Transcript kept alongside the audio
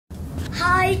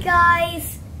Hi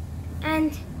guys,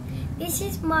 and this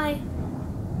is my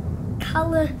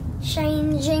color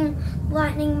changing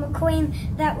Lightning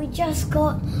McQueen that we just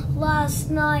got last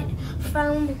night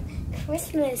from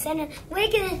Christmas, and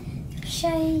we're gonna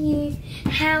show you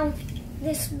how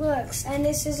this works. And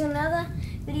this is another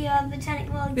video of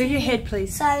Botanic World. Move your head,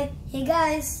 please. So here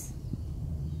goes.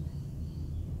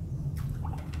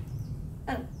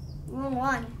 Oh, wrong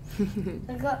one.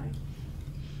 Forgotten.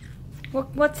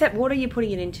 What's that water you're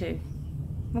putting it into?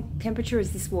 What temperature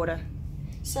is this water?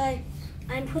 So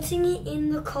I'm putting it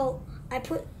in the cold. I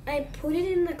put it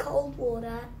in the cold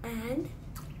water, and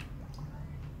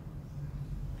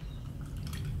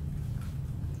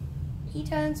he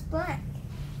turns black.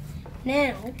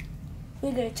 Now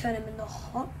we're going to turn him into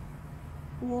hot,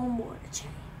 warm water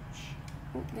change.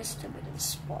 Oh, missed a bit of the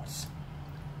spots.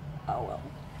 Oh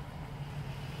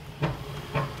well.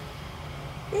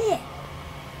 There.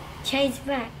 Change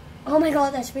back. Oh my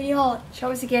god, that's really hot.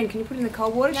 Show us again. Can you put it in the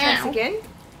cold water? Now, show us again.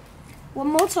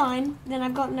 One more time, then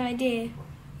I've got an idea.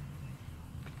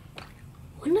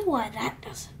 Wonder why that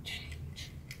doesn't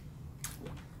change.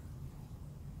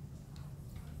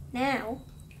 Now,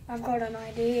 I've got an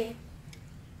idea.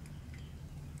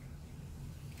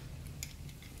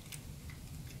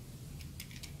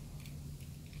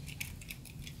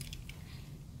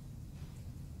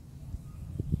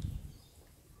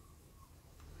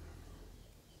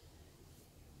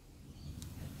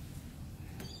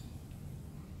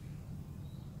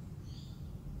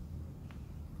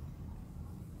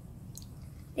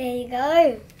 There you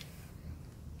go.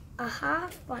 A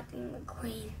half Lightning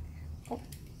McQueen. Oh, a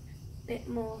bit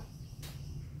more.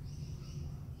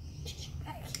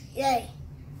 Yay.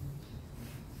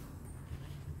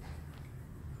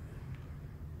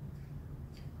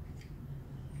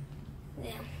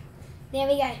 There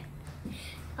we go.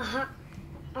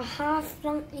 A half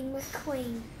Lightning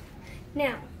McQueen.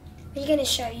 Now, we're going to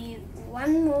show you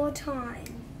one more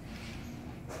time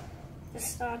the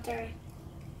starter.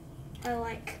 I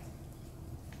like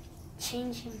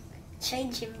change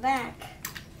him back.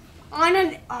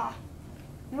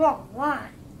 Wrong one.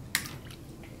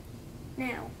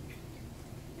 Now,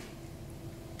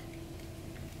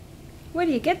 Where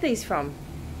do you get these from?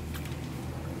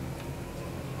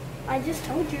 I just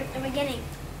told you at the beginning.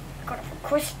 I got it for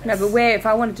Christmas. No, but where? If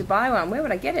I wanted to buy one, where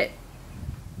would I get it?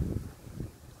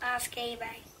 Ask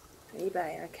eBay.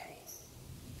 eBay. Okay.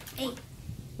 Hey.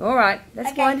 All right.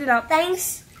 Let's wind it up.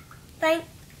 Thanks. Now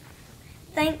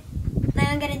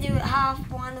I'm going to do it half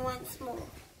one once more.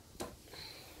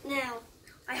 Now,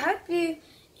 I hope you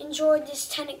enjoyed this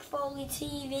Botanic Foley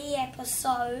TV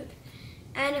episode.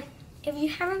 And if you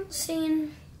haven't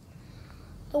seen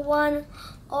the one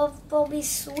of Bobby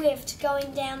Swift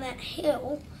going down that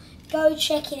hill, go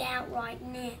check it out right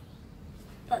now.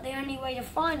 But the only way to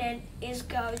find it is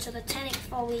go to the Botanic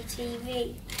Foley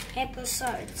TV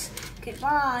episodes.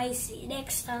 Goodbye, see you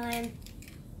next time.